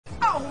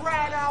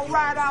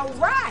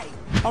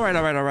All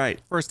right.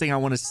 First thing I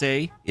want to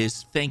say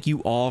is thank you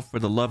all for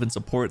the love and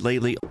support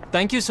lately.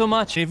 Thank you so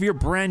much. If you're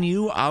brand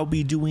new, I'll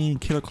be doing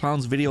Killer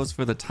Clowns videos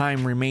for the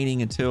time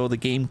remaining until the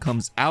game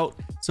comes out.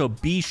 So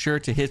be sure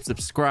to hit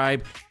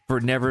subscribe for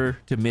never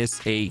to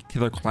miss a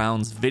Killer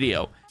Clowns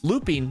video.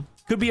 Looping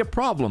could be a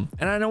problem,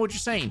 and I know what you're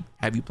saying.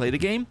 Have you played the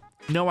game?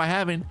 No, I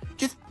haven't.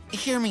 Just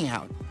hear me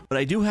out. But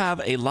I do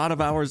have a lot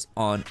of hours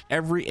on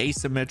every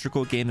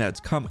asymmetrical game that's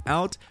come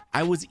out.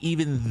 I was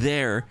even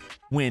there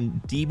when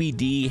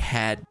DBD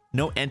had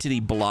no entity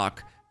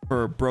block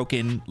for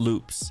broken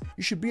loops.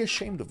 You should be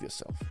ashamed of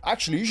yourself.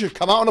 Actually, you should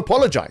come out and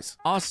apologize.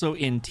 Also,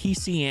 in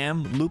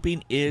TCM,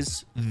 looping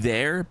is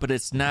there, but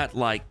it's not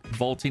like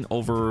vaulting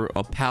over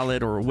a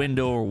pallet or a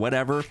window or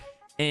whatever.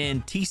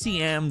 In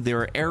TCM, there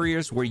are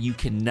areas where you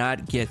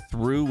cannot get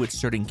through with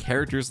certain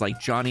characters like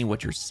Johnny.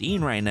 What you're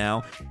seeing right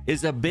now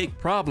is a big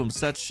problem,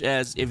 such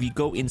as if you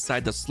go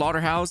inside the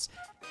slaughterhouse,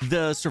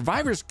 the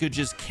survivors could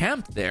just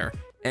camp there.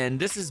 And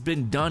this has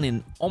been done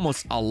in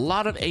almost a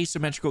lot of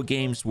asymmetrical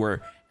games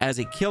where as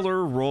a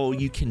killer role,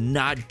 you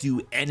cannot do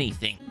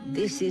anything.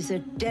 This is a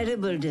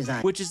terrible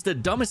design. Which is the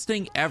dumbest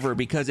thing ever,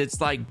 because it's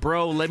like,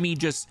 bro, let me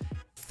just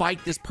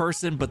fight this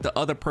person, but the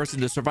other person,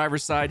 the survivor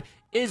side,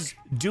 is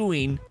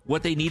doing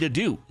what they need to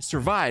do,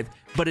 survive.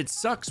 But it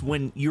sucks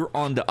when you're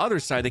on the other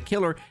side, the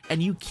killer,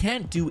 and you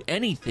can't do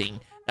anything.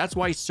 That's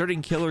why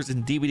certain killers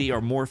in DBD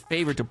are more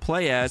favored to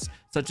play as,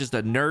 such as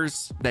the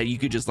nurse that you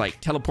could just like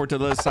teleport to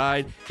the other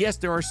side. Yes,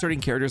 there are certain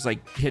characters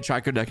like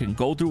Hitchhiker that can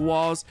go through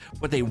walls.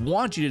 What they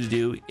want you to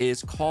do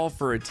is call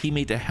for a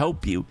teammate to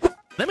help you.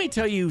 Let me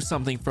tell you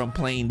something from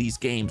playing these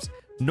games.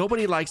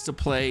 Nobody likes to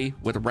play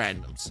with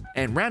randoms,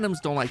 and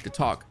randoms don't like to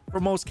talk. For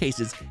most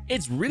cases,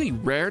 it's really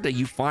rare that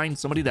you find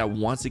somebody that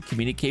wants to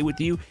communicate with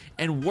you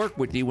and work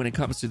with you when it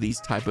comes to these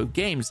type of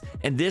games.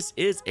 And this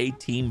is a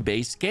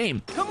team-based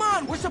game. Come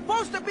on, we're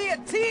supposed to be a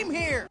team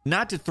here.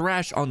 Not to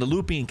thrash on the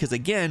looping, because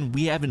again,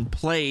 we haven't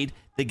played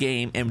the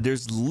game and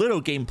there's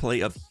little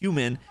gameplay of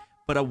human.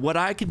 But what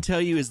I can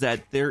tell you is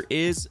that there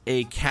is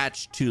a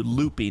catch to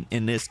looping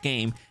in this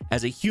game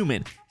as a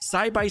human.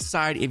 Side by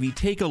side, if you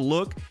take a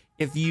look,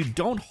 if you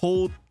don't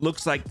hold,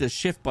 looks like the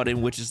shift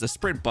button, which is the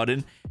sprint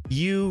button,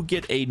 you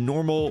get a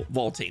normal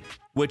vaulting,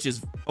 which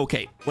is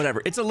okay,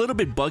 whatever. It's a little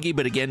bit buggy,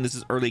 but again, this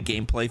is early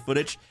gameplay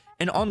footage.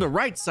 And on the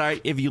right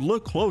side, if you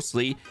look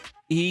closely,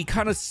 he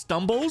kind of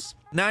stumbles.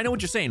 Now, I know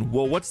what you're saying.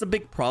 Well, what's the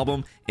big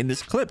problem in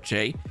this clip,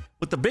 Jay?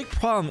 But the big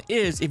problem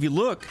is, if you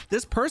look,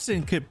 this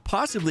person could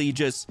possibly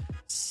just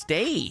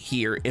stay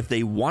here if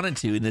they wanted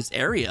to in this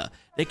area.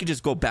 They could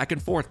just go back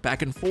and forth,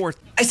 back and forth.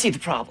 I see the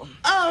problem.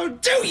 Oh,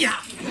 do ya?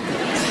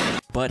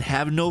 But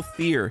have no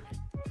fear.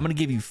 I'm going to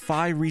give you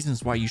 5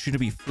 reasons why you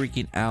shouldn't be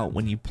freaking out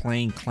when you're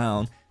playing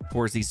clown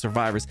towards these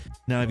survivors.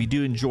 Now, if you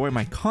do enjoy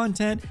my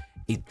content,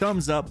 a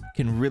thumbs up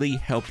can really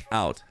help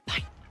out.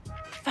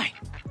 Fine.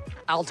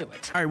 I'll do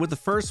it. All right, with the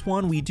first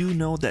one, we do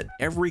know that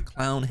every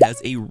clown has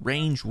a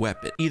range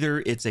weapon.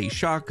 Either it's a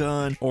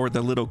shotgun or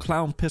the little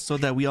clown pistol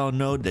that we all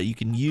know that you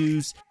can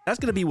use. That's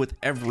going to be with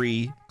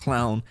every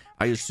clown,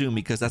 I assume,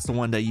 because that's the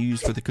one that you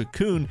use for the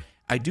cocoon.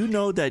 I do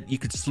know that you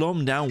could slow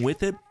them down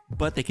with it,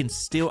 but they can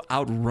still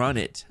outrun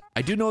it.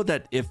 I do know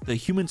that if the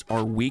humans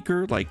are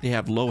weaker, like they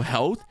have low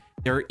health,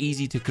 they're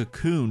easy to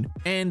cocoon.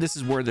 And this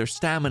is where their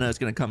stamina is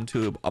going to come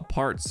to a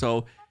part.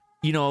 So,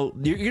 you know,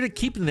 you're going to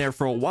keep them there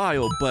for a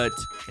while, but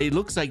it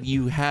looks like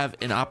you have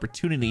an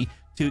opportunity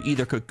to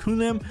either cocoon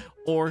them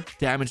or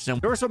damage them.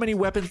 There are so many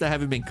weapons that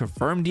haven't been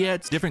confirmed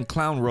yet. Different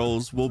clown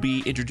roles will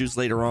be introduced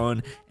later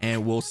on,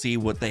 and we'll see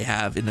what they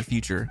have in the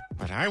future.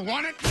 But I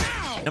want it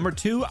now. Number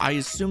 2, I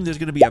assume there's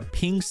going to be a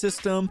ping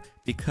system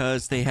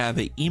because they have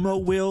an emo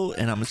wheel,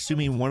 and I'm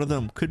assuming one of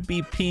them could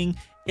be ping.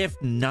 If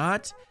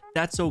not,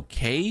 that's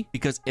okay,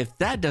 because if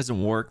that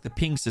doesn't work, the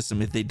ping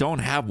system, if they don't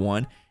have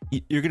one,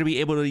 you're going to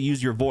be able to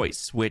use your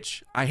voice,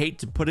 which I hate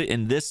to put it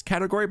in this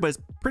category, but it's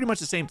pretty much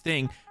the same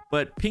thing.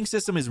 But ping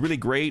system is really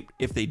great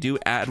if they do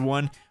add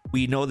one.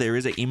 We know there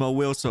is an emo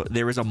wheel, so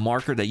there is a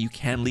marker that you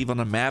can leave on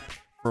the map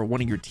for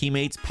one of your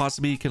teammates.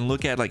 Possibly you can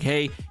look at like,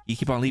 hey, you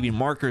keep on leaving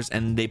markers,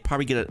 and they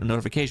probably get a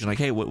notification like,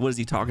 hey, what is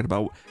he talking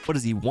about? What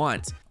does he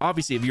want?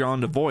 Obviously, if you're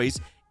on the voice,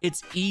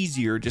 it's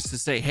easier just to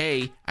say,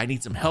 hey, I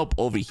need some help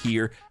over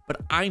here.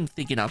 But I'm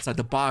thinking outside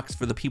the box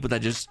for the people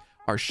that just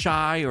are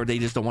shy or they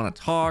just don't want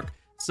to talk.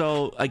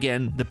 So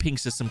again, the ping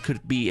system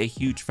could be a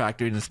huge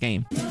factor in this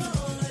game.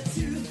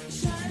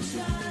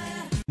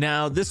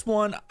 Now, this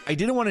one I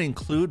didn't want to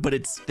include, but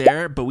it's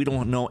there, but we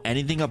don't know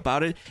anything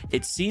about it.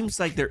 It seems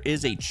like there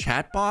is a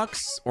chat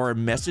box or a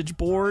message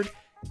board.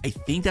 I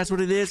think that's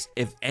what it is.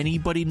 If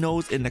anybody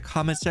knows in the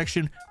comment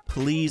section,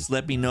 please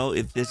let me know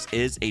if this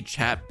is a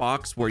chat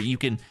box where you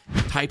can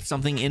type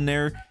something in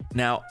there.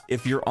 Now,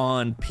 if you're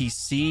on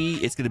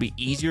PC, it's going to be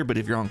easier, but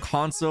if you're on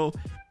console,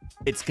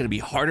 it's going to be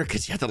harder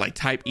because you have to like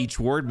type each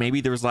word.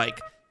 Maybe there's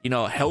like, you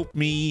know, help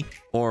me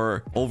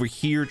or over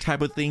here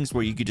type of things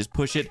where you could just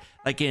push it.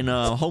 Like in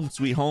Home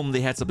Sweet Home,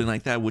 they had something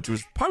like that, which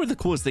was probably the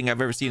coolest thing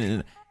I've ever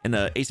seen in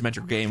the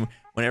asymmetric game,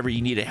 whenever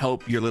you needed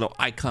help, your little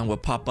icon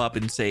would pop up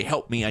and say,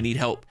 help me, I need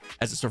help,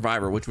 as a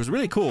survivor, which was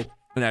really cool.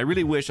 And I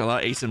really wish a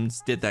lot of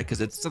asyms did that,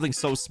 because it's something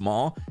so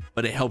small,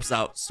 but it helps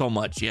out so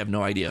much. You have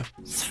no idea.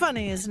 It's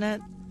funny, isn't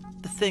it?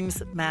 The things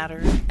that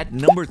matter. At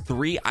number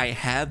 3, I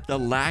have the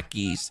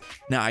Lackies.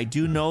 Now, I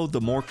do know the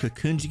more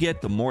cocoons you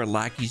get, the more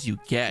Lackies you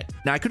get.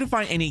 Now, I couldn't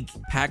find any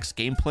PAX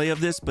gameplay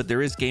of this, but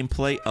there is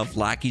gameplay of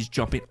Lackies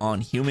jumping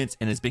on humans,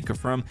 and it's been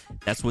confirmed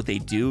that's what they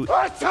do.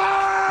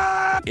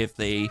 If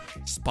they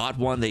spot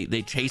one,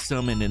 they chase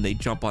them, and then they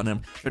jump on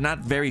them. They're not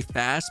very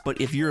fast, but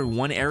if you're in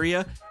one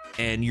area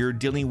and you're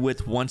dealing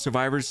with one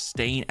survivor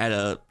staying at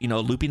a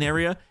looping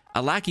area,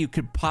 a Lackey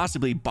could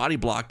possibly body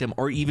block them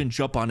or even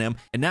jump on them,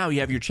 and now you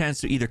have your chance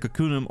to either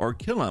cocoon them or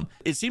kill them.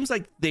 It seems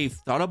like they've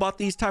thought about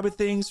these type of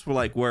things for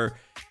like where,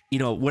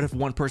 what if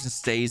one person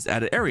stays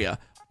at an area?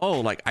 Oh,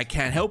 like, I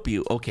can't help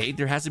you. Okay,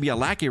 there has to be a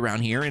Lackey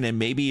around here, and then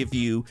maybe if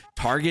you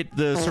target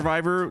the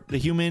survivor, the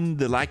human,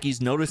 the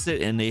Lackies notice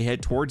it and they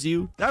head towards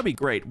you. That'd be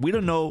great. We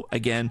don't know.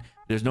 Again,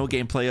 there's no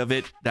gameplay of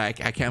it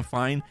that I can't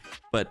find,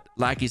 but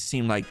Lackies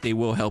seem like they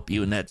will help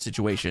you in that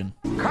situation.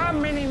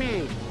 Come,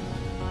 mini-me.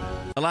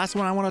 The last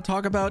one I want to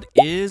talk about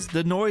is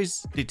the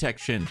noise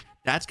detection.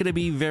 That's going to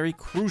be very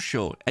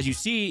crucial. As you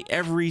see,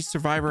 every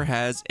survivor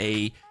has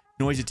a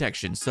noise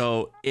detection.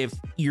 So if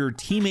your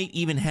teammate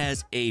even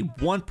has a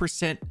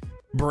 1%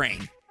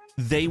 brain,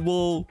 they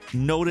will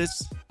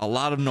notice a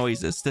lot of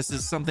noises. This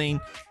is something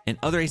in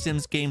other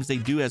Sims games they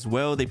do as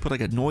well. They put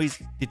like a noise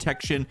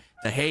detection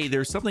that, hey,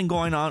 there's something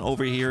going on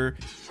over here.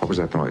 What was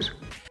that noise?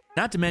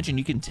 Not to mention,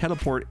 you can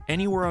teleport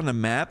anywhere on the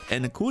map,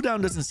 and the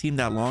cooldown doesn't seem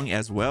that long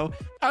as well.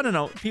 I don't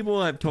know.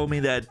 People have told me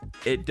that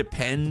it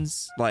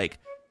depends. Like,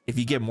 if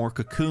you get more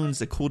cocoons,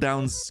 the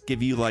cooldowns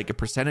give you like a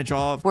percentage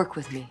off. Work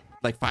with me.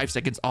 Like 5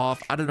 seconds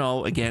off. I don't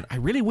know. Again, I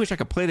really wish I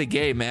could play the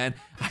game, man.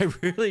 I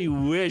really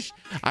wish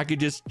I could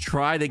just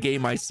try the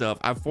game myself.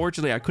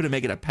 Unfortunately, I couldn't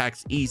make it at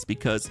PAX East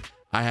because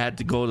I had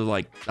to go to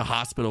like the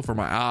hospital for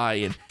my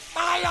eye, and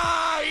my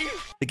eye!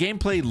 The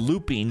gameplay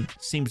looping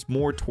seems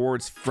more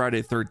towards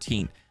Friday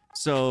 13th.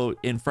 So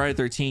in Friday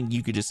 13,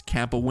 you could just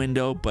camp a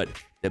window, but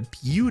the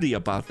beauty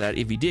about that,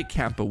 if you did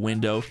camp a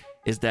window,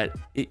 is that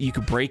you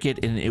could break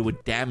it and it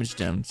would damage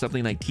them.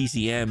 Something like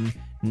TCM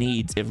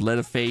needs. If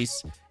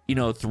Leatherface,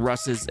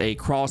 thrusts a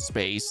crawl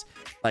space,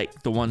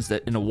 like the ones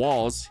that in the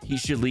walls, he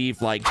should leave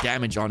like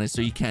damage on it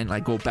so you can't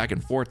like go back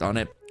and forth on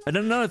it. And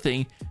another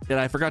thing that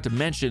I forgot to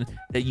mention,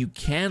 that you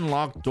can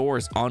lock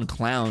doors on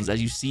clowns,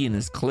 as you see in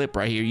this clip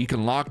right here. You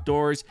can lock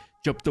doors,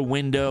 jump the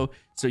window,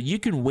 so you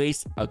can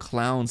waste a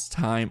clown's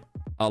time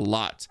a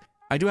lot.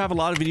 I do have a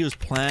lot of videos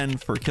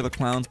planned for Killer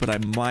Clowns, but I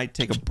might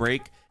take a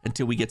break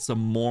until we get some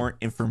more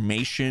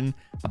information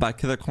about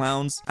Killer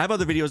Clowns. I have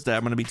other videos that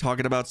I'm going to be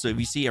talking about, so if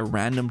you see a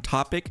random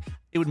topic,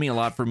 it would mean a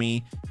lot for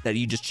me that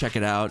you just check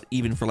it out,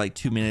 even for like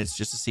 2 minutes,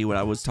 just to see what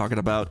I was talking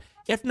about.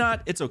 If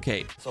not, it's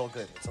okay. It's all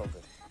good. It's all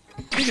good.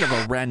 Speaking of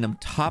a random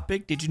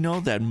topic, did you know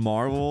that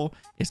Marvel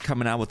is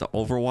coming out with an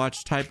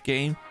Overwatch type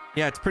game?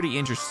 Yeah, it's pretty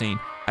interesting.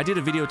 I did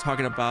a video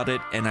talking about it,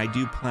 and I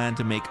do plan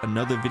to make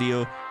another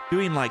video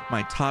doing like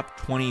my top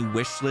 20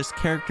 wish list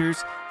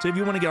characters. So if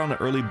you want to get on the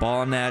early ball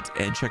on that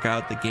and check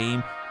out the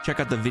game, check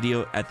out the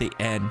video at the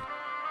end.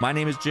 My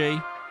name is Jay,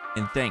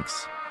 and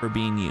thanks for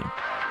being you.